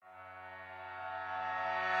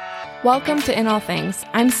Welcome to In All Things.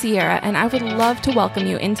 I'm Sierra, and I would love to welcome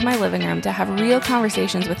you into my living room to have real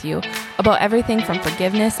conversations with you about everything from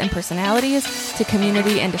forgiveness and personalities to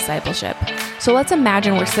community and discipleship. So let's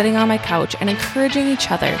imagine we're sitting on my couch and encouraging each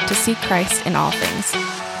other to seek Christ in all things.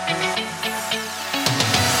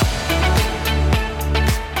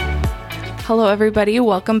 Hello, everybody.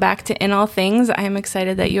 Welcome back to In All Things. I am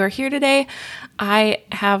excited that you are here today. I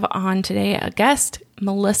have on today a guest,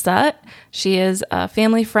 Melissa. She is a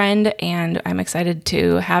family friend, and I'm excited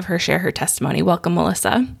to have her share her testimony. Welcome,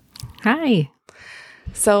 Melissa. Hi.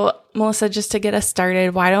 So, Melissa, just to get us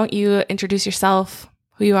started, why don't you introduce yourself,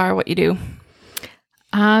 who you are, what you do?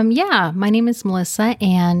 My name is Melissa,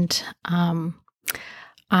 and I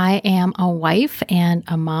am a wife and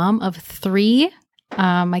a mom of 3.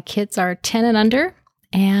 My kids are 10 and under,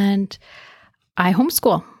 and I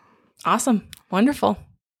homeschool. Awesome. Wonderful.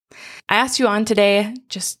 I asked you on today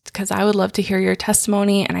just because I would love to hear your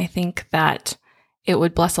testimony, and I think that it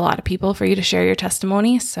would bless a lot of people for you to share your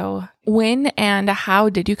testimony. So when and how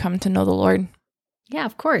did you come to know the Lord? Yeah,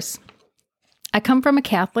 of course. I come from a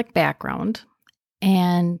Catholic background,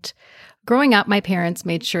 and growing up, my parents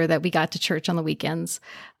made sure that we got to church on the weekends.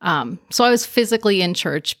 So I was physically in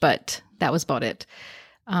church, but that was about it.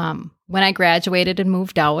 When I graduated and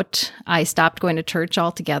moved out, I stopped going to church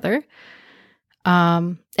altogether.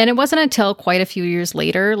 And it wasn't until quite a few years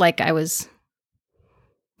later, like I was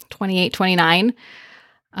 28, 29,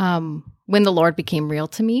 when the Lord became real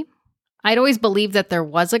to me. I'd always believed that there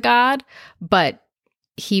was a God, but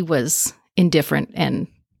he was indifferent and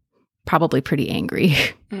probably pretty angry.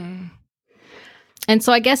 And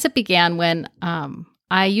so I guess it began when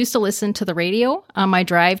I used to listen to the radio on my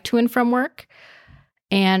drive to and from work,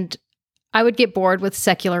 and I would get bored with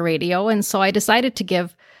secular radio. And so I decided to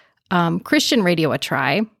give Christian radio a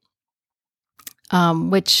try,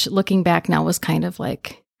 which looking back now was kind of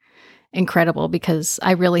like incredible because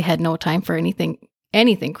I really had no time for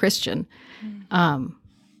anything Christian.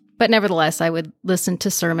 But nevertheless, I would listen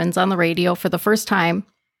to sermons on the radio. For the first time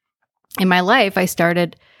in my life, I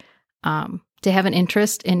started to have an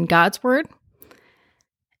interest in God's word.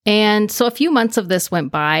 And so a few months of this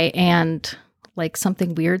went by, and like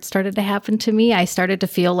something weird started to happen to me. I started to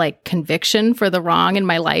feel like conviction for the wrong in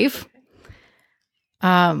my life.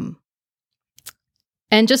 And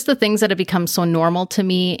just the things that had become so normal to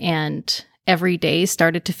me and every day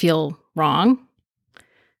started to feel wrong.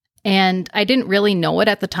 And I didn't really know it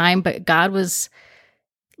at the time, but God was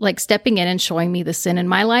like stepping in and showing me the sin in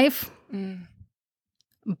my life.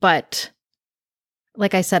 But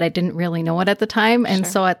like I said, I didn't really know it at the time. And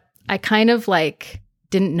so I kind of like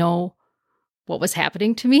didn't know what was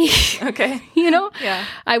happening to me. Okay. Yeah.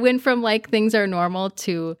 I went from like things are normal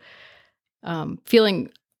to feeling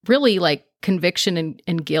really like conviction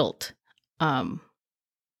and guilt. And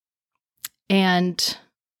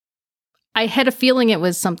I had a feeling it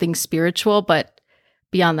was something spiritual, but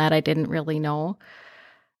beyond that, I didn't really know.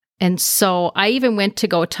 And so I even went to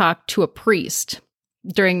go talk to a priest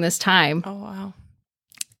during this time. Oh, wow.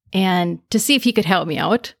 And to see if he could help me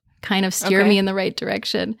out, kind of steer me in the right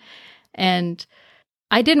direction. And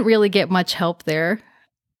I didn't really get much help there.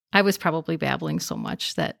 I was probably babbling so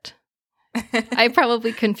much that I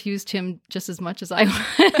probably confused him just as much as I was.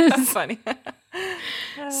 That's funny.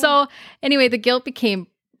 So anyway, the guilt became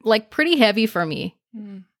like pretty heavy for me.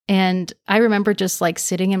 And I remember just like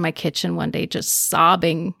sitting in my kitchen one day, just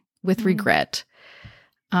sobbing with regret.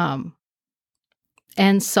 And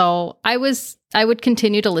so I would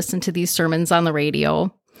continue to listen to these sermons on the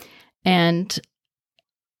radio, and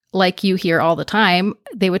like you hear all the time,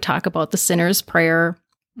 they would talk about the sinner's prayer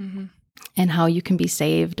and how you can be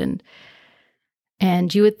saved.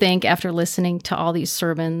 And you would think after listening to all these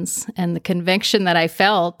sermons and the conviction that I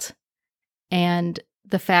felt and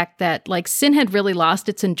the fact that like sin had really lost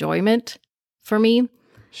its enjoyment for me.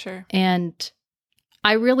 Sure. And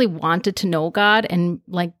I really wanted to know God and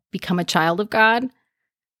like become a child of God.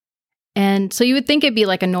 And so you would think it'd be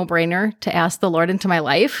like a no-brainer to ask the Lord into my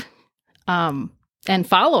life and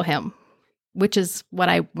follow him, which is what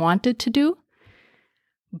I wanted to do.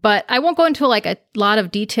 But I won't go into like a lot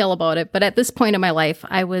of detail about it. But at this point in my life,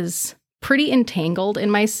 I was pretty entangled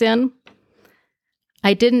in my sin.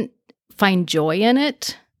 I didn't find joy in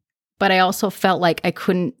it, but I also felt like I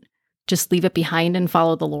couldn't just leave it behind and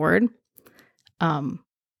follow the Lord.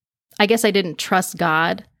 I guess I didn't trust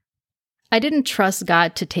God. I didn't trust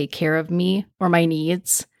God to take care of me or my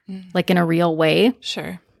needs, like in a real way.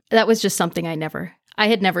 Sure. That was just something I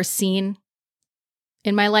had never seen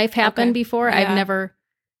in my life happen before. Yeah.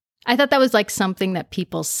 I thought that was like something that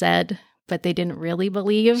people said, but they didn't really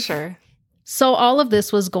believe. Sure. So all of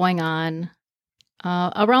this was going on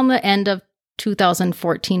around the end of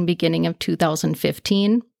 2014, beginning of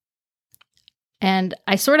 2015. And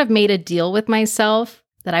I sort of made a deal with myself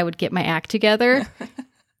that I would get my act together.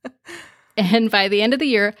 And by the end of the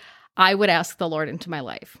year, I would ask the Lord into my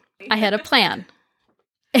life. I had a plan.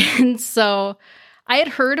 And so I had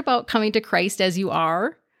heard about coming to Christ as you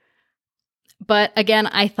are. But again,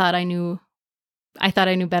 I thought I knew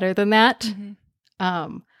better than that.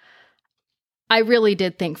 Mm-hmm. I really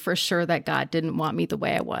did think for sure that God didn't want me the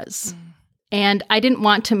way I was. And I didn't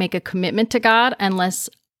want to make a commitment to God unless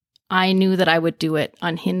I knew that I would do it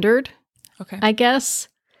unhindered, Okay. I guess,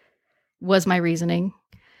 was my reasoning.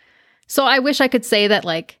 So I wish I could say that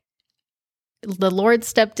like the Lord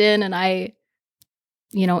stepped in and I,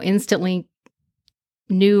 instantly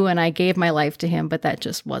knew and I gave my life to him, but that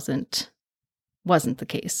just wasn't the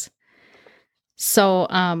case.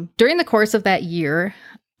 So during the course of that year,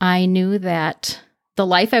 I knew that the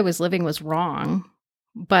life I was living was wrong,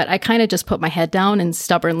 but I kind of just put my head down and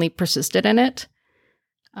stubbornly persisted in it.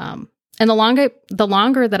 And the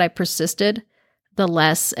longer that I persisted, the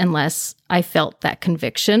less and less I felt that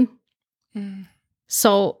conviction. Mm.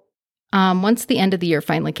 So once the end of the year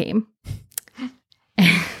finally came,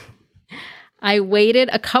 I waited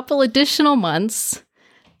a couple additional months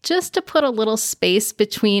just to put a little space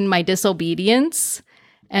between my disobedience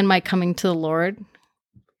and my coming to the Lord.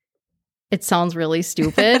 It sounds really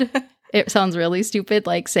stupid. It sounds really stupid,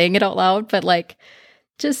 like saying it out loud, but like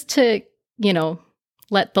just to,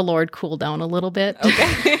 let the Lord cool down a little bit.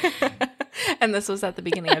 Okay. And this was at the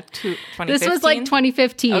beginning of 2015? This was like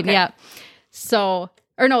 2015, Okay. yeah. So,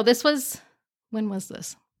 when was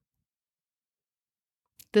this?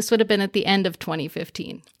 This would have been at the end of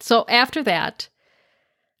 2015. So after that,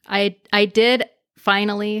 I did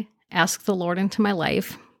finally ask the Lord into my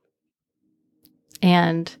life.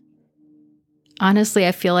 And honestly,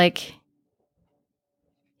 I feel like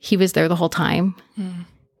he was there the whole time. Mm.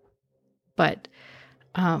 But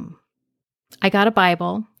I got a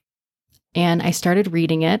Bible and I started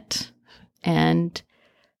reading it and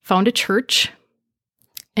found a church.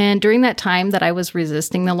 And during that time that I was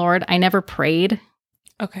resisting the Lord, I never prayed.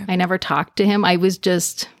 Okay. I never talked to him. I was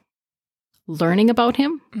just learning about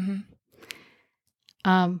him.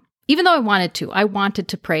 Mm-hmm. Even though I wanted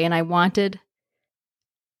to pray and I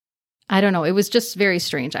don't know, it was just very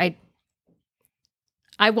strange.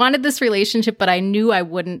 I wanted this relationship, but I knew I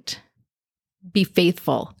wouldn't be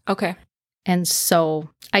faithful. Okay. And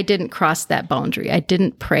so I didn't cross that boundary. I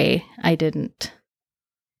didn't pray. I didn't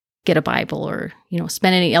get a Bible or,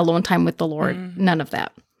 spend any alone time with the Lord. Mm. None of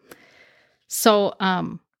that. So,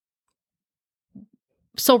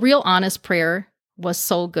 so real honest prayer was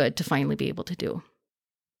so good to finally be able to do.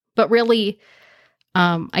 But really,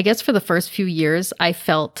 I guess for the first few years, I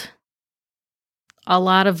felt a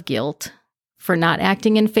lot of guilt for not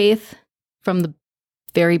acting in faith from the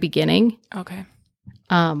very beginning. Okay.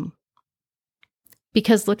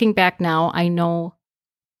 Because looking back now, I know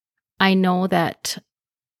that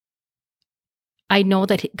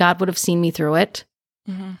God would have seen me through it.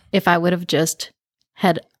 Mm-hmm. If I would have just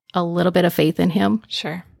had a little bit of faith in him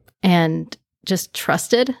Sure. and just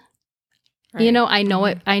trusted, Right. I know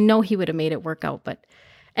Mm-hmm. it. I know he would have made it work out,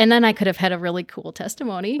 and then I could have had a really cool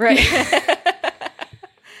testimony. Right.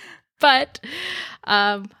 But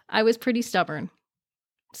I was pretty stubborn.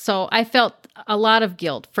 So I felt a lot of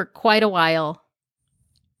guilt for quite a while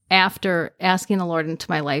after asking the Lord into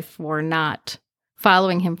my life for not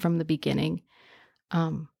following him from the beginning.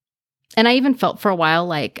 And I even felt for a while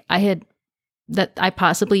like I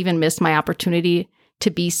possibly even missed my opportunity to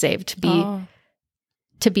be saved,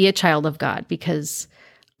 to be a child of God, because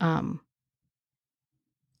I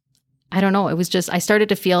don't know, it was just, I started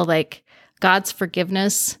to feel like God's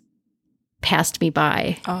forgiveness passed me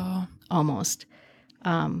by almost.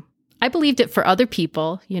 I believed it for other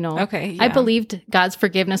people, Okay. Yeah. I believed God's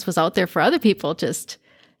forgiveness was out there for other people, just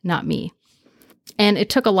not me. And it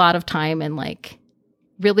took a lot of time and like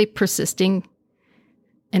really persisting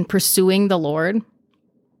and pursuing the Lord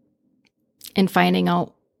and finding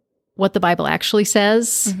out what the Bible actually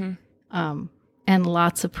says, Mm-hmm. and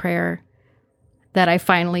lots of prayer, that I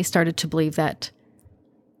finally started to believe that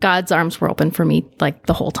God's arms were open for me like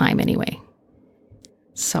the whole time anyway.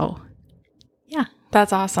 So, yeah.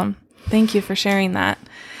 That's awesome. Thank you for sharing that.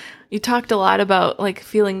 You talked a lot about like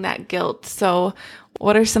feeling that guilt. So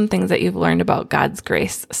what are some things that you've learned about God's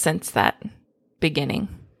grace since that beginning?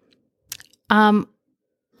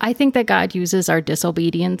 I think that God uses our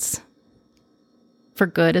disobedience for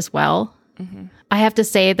good as well. Mm-hmm. I have to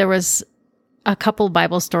say there was a couple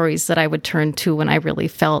Bible stories that I would turn to when I really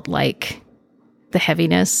felt like the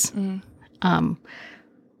heaviness. Mm.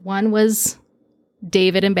 One was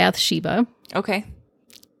David and Bathsheba, Okay.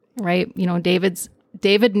 right? You know,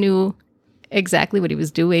 David knew exactly what he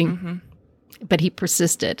was doing, but he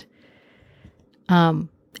persisted.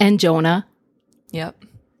 And Jonah, Yep.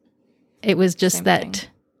 it was just Same that thing.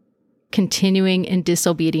 continuing in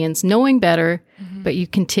disobedience, knowing better, but you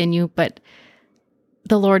continue. But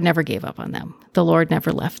the Lord never gave up on them. The Lord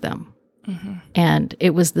never left them. And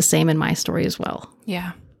it was the same in my story as well.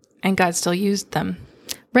 Yeah. And God still used them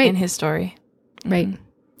Right. in his story. Right.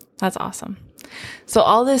 That's awesome. So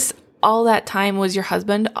all that time, was your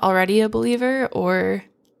husband already a believer or?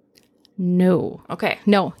 No. Okay.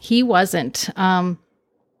 No, he wasn't.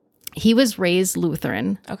 He was raised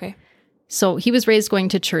Lutheran. Okay. So he was raised going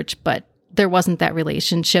to church, but there wasn't that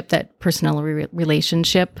relationship, that personal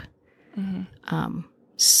relationship.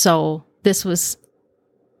 So this was,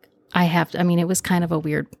 it was kind of a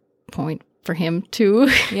weird point for him too,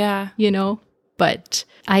 Yeah. you know, but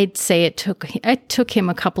I'd say it took him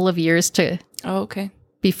a couple of years Oh, okay.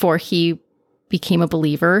 before he became a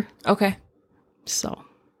believer. Okay. So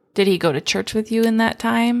Did he go to church with you in that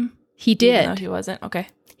time? he Even though did. he wasn't? Okay.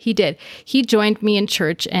 He did. He joined me in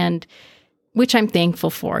church, and which I'm thankful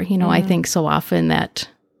for. You know, I think so often that,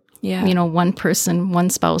 Yeah. you know, one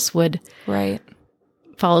spouse would Right.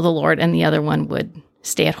 follow the Lord and the other one would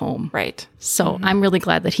stay at home. Right. So I'm really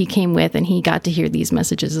glad that he came with and he got to hear these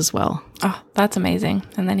messages as well. Oh, that's amazing.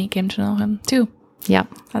 And then he came to know him too. Yep.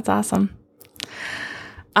 That's awesome.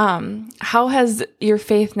 How has your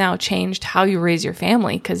faith now changed how you raise your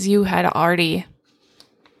family? Because you had, how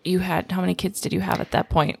many kids did you have at that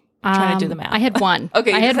point? I'm trying to do the math. I had one.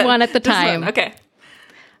 Okay. I you had said one at the just one. time. Okay.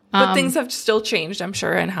 But things have still changed, I'm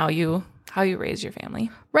sure, in how you raise your family.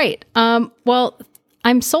 Right. Well,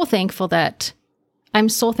 I'm so thankful that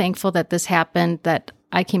this happened, that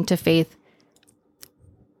I came to faith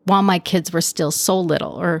while my kids were still so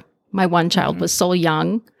little, or my one child was so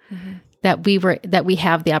young, that we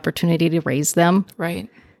have the opportunity to raise them, Right.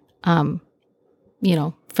 you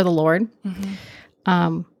know, for the Lord.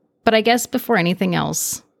 But I guess before anything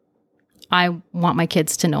else, I want my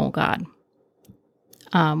kids to know God,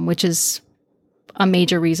 which is a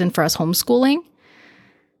major reason for us homeschooling.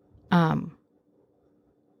 And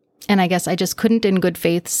I guess I just couldn't in good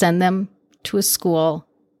faith send them to a school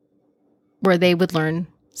where they would learn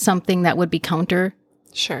something that would be counter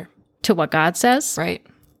Sure. to what God says, Right.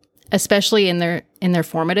 especially in their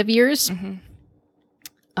formative years.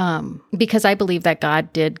 Because I believe that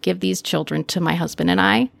God did give these children to my husband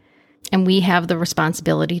and we have the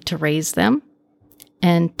responsibility to raise them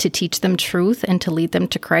and to teach them truth and to lead them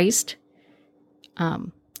to Christ.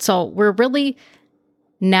 So we're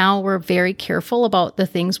very careful about the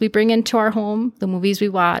things we bring into our home, the movies we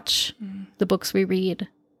watch, the books we read,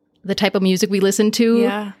 the type of music we listen to,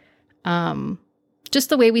 Yeah. just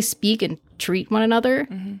the way we speak and treat one another.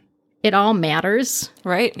 It all matters.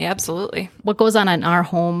 Right. Yeah, absolutely. What goes on in our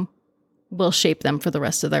home will shape them for the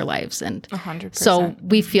rest of their lives. And 100%. so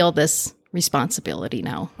we feel this responsibility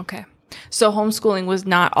now. Okay. So homeschooling was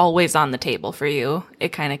not always on the table for you. It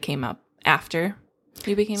kind of came up after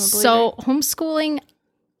you became a believer. So homeschooling,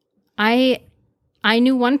 I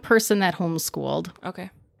knew one person that homeschooled, Okay.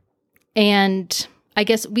 and I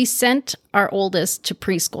guess we sent our oldest to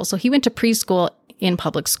preschool. So he went to preschool in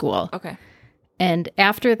public school. Okay. And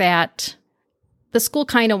after that, the school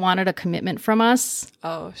kind of wanted a commitment from us.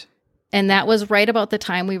 Oh. And that was right about the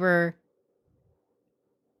time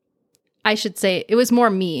I should say, it was more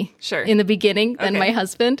me Sure. in the beginning than Okay. my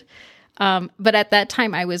husband. But at that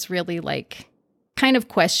time, I was really kind of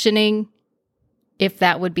questioning if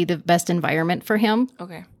that would be the best environment for him,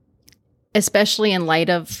 Okay. especially in light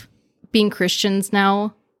of being Christians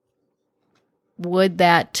now. Would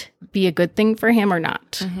that be a good thing for him or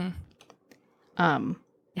not?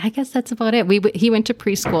 I guess that's about it. He went to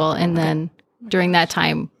preschool, and then during that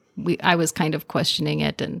time, I was kind of questioning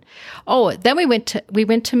it. And then we went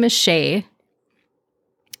to Mache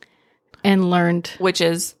and learned Which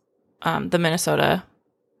is the Minnesota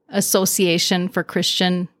Association for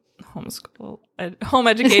Christian. Home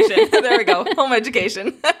education. There we go. Home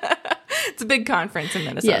education. It's a big conference in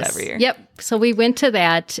Minnesota every year. Yep. So we went to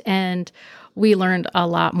that, and we learned a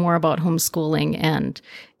lot more about homeschooling, and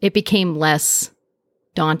it became less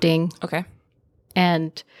daunting. Okay.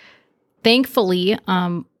 And thankfully,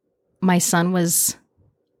 my son was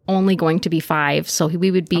only going to be 5, so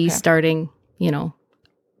we would be starting,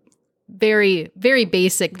 very, very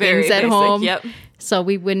basic things at home. Yep. So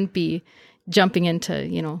we wouldn't be jumping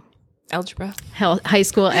into, Algebra. high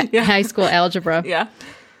school algebra. Yeah.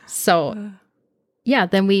 So,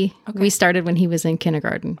 then we started when he was in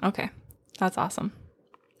kindergarten. Okay. That's awesome.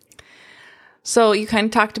 So you kind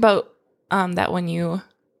of talked about that when you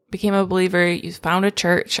became a believer, you found a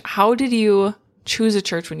church. How did you choose a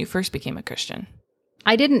church when you first became a Christian?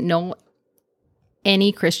 I didn't know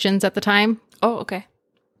any Christians at the time. Oh, okay.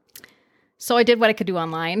 So I did what I could do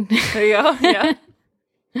online. There you go. Yeah.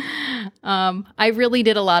 I really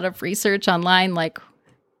did a lot of research online, like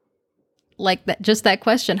that, just that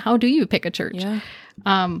question, how do you pick a church? Yeah.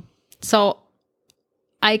 So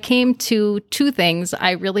I came to two things.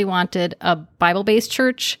 I really wanted a Bible-based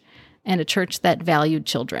church and a church that valued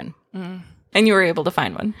children. Mm. And you were able to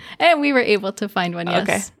find one. And we were able to find one, yes.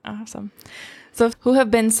 Okay, awesome. So who have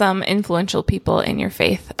been some influential people in your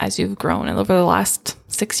faith as you've grown over the last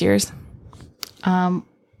 6 years?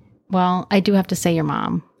 Well, I do have to say your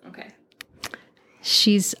mom. Okay.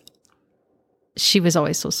 She was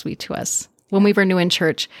always so sweet to us. When we were new in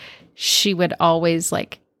church, she would always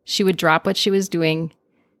she would drop what she was doing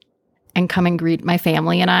and come and greet my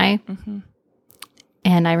family and I. Mm-hmm.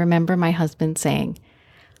 And I remember my husband saying,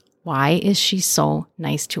 "Why is she so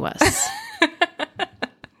nice to us?"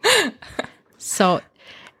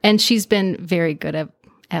 And she's been very good at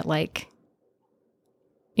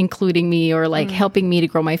including me or helping me to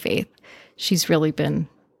grow my faith. She's really been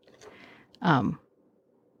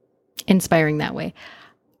inspiring that way.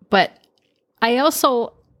 But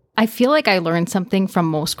I feel like I learned something from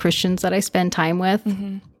most Christians that I spend time with.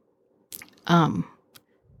 Mm-hmm.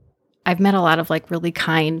 I've met a lot of really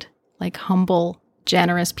kind, humble,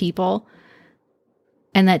 generous people,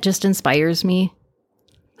 and that just inspires me.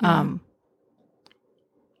 Yeah.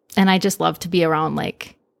 And I just love to be around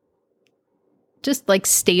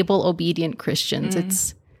stable, obedient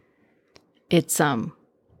Christians. Mm.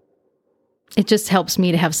 It just helps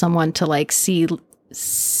me to have someone to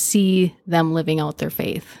see them living out their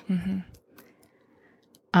faith. Mm-hmm.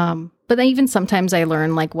 But then even sometimes I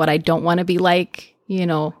learn what I don't want to be like,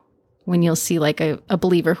 when you'll see a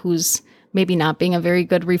believer who's maybe not being a very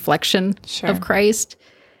good reflection of Christ,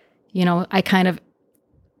 I kind of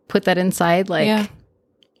put that inside, yeah.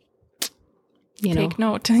 Take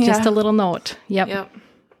note. Just a little note. Yep.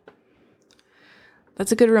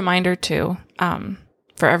 That's a good reminder too,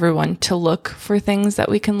 for everyone to look for things that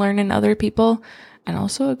we can learn in other people, and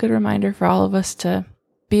also a good reminder for all of us to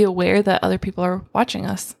be aware that other people are watching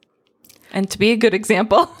us and to be a good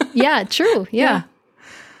example. Yeah, true. Yeah.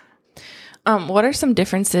 What are some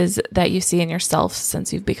differences that you see in yourself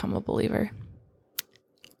since you've become a believer?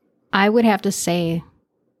 I would have to say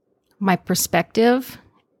my perspective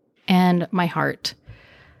and my heart.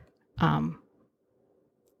 I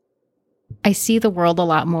see the world a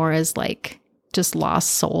lot more as just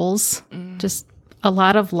lost souls, just a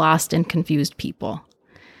lot of lost and confused people,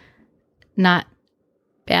 not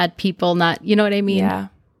bad people, not, you know what I mean? Yeah.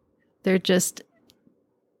 They're just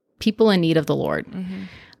people in need of the Lord.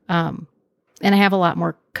 Mm-hmm. And I have a lot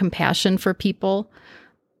more compassion for people.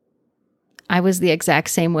 I was the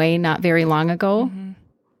exact same way not very long ago. Mm-hmm.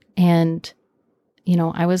 And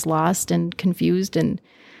I was lost and confused and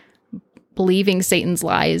believing Satan's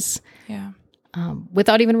lies,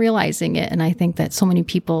 without even realizing it. And I think that so many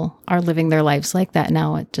people are living their lives like that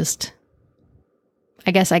now. I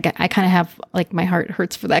guess I kind of have my heart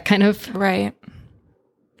hurts for that kind of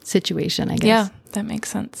situation, I guess. Yeah, that makes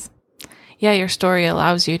sense. Yeah, your story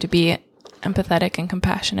allows you to be empathetic and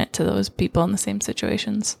compassionate to those people in the same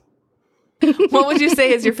situations. What would you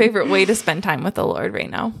say is your favorite way to spend time with the Lord right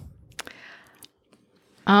now?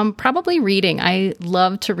 Probably reading. I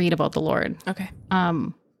love to read about the Lord. Okay.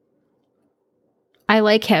 I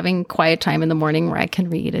like having quiet time in the morning where I can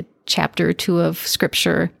read a chapter or two of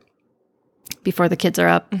scripture before the kids are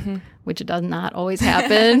up, mm-hmm. which does not always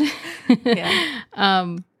happen.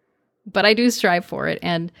 Yeah. But I do strive for it.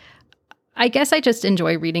 And I guess I just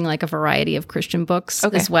enjoy reading a variety of Christian books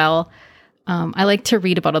as well. I like to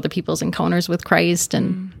read about other people's encounters with Christ.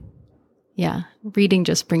 And reading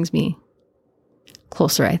just brings me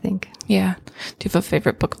closer, I think. Yeah. Do you have a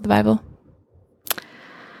favorite book of the Bible?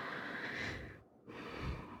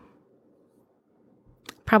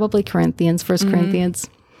 Probably Corinthians, 1 Corinthians.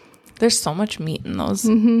 There's so much meat in those.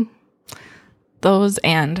 Mm-hmm. Those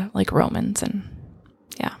and Romans. And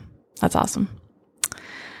that's awesome.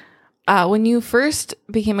 When you first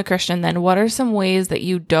became a Christian, then what are some ways that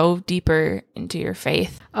you dove deeper into your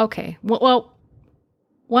faith? Okay. Well,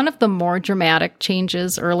 one of the more dramatic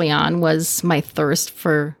changes early on was my thirst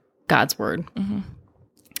for God's word. Mm-hmm.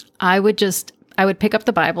 I would pick up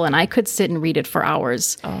the Bible and I could sit and read it for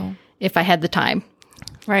hours if I had the time.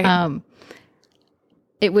 Right.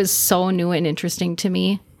 It was so new and interesting to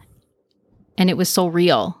me, and it was so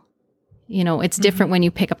real. It's different when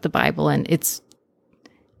you pick up the Bible and it's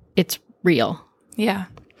real. Yeah.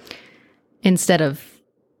 Instead of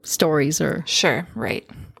stories or. Sure. Right.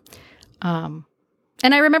 And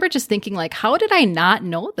I remember just thinking, like, how did I not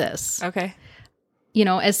know this? Okay. You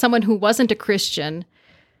know, as someone who wasn't a Christian,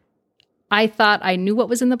 I thought I knew what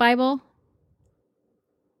was in the Bible.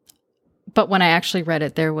 But when I actually read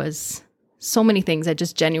it, there was so many things that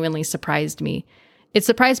just genuinely surprised me. It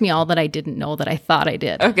surprised me all that I didn't know that I thought I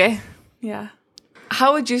did. Okay. Yeah.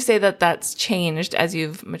 How would you say that that's changed as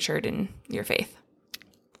you've matured in your faith?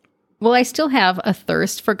 Well, I still have a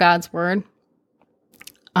thirst for God's word.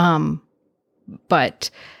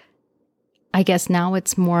 But I guess now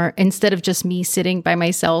it's more, instead of just me sitting by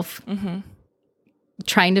myself,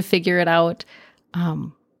 trying to figure it out,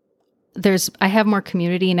 I have more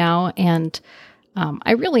community now, and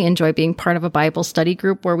I really enjoy being part of a Bible study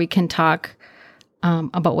group where we can talk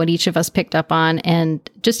about what each of us picked up on, and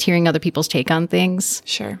just hearing other people's take on things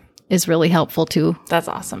Sure. is really helpful too. That's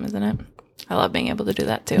awesome, isn't it? I love being able to do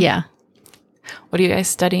that too. Yeah. What are you guys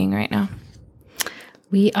studying right now?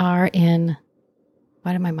 We are in,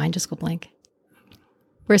 why did my mind just go blank?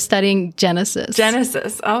 We're studying Genesis.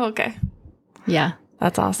 Genesis. Oh, okay. Yeah.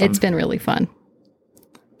 That's awesome. It's been really fun.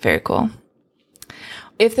 Very cool.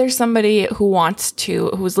 If there's somebody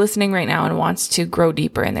who's listening right now and wants to grow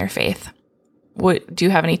deeper in their faith, do you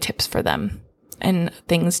have any tips for them and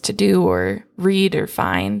things to do or read or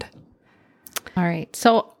find? All right.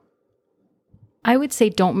 So I would say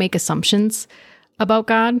don't make assumptions about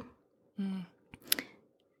God.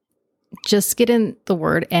 Just get in the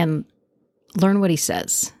Word and learn what He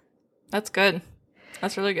says. That's good.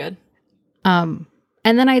 That's really good. And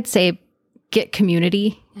then I'd say get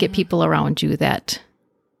community, get people around you that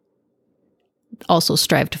also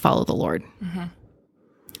strive to follow the Lord.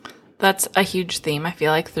 That's a huge theme, I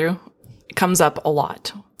feel like, it comes up a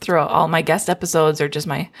lot throughout all my guest episodes or just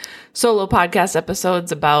my solo podcast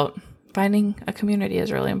episodes about finding a community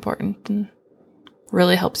is really important and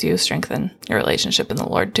really helps you strengthen your relationship in the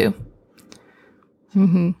Lord too.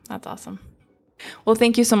 That's awesome. Well,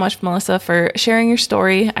 thank you so much, Melissa, for sharing your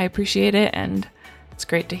story. I appreciate it, and it's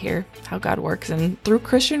great to hear how God works and through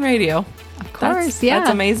Christian radio. Of course, That's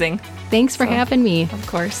amazing. Thanks for having me. Of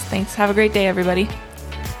course. Thanks. Have a great day, everybody.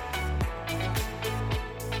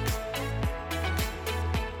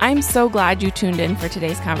 I'm so glad you tuned in for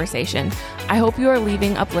today's conversation. I hope you are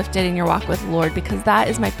leaving uplifted in your walk with the Lord, because that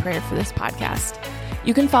is my prayer for this podcast.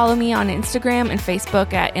 You can follow me on Instagram and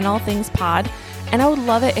Facebook at In All Things Pod, and I would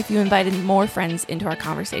love it if you invited more friends into our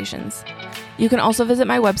conversations. You can also visit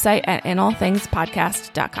my website at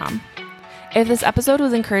inallthingspodcast.com. If this episode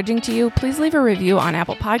was encouraging to you, please leave a review on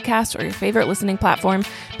Apple Podcasts or your favorite listening platform,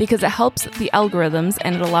 because it helps the algorithms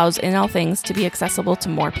and it allows In All Things to be accessible to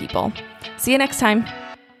more people. See you next time.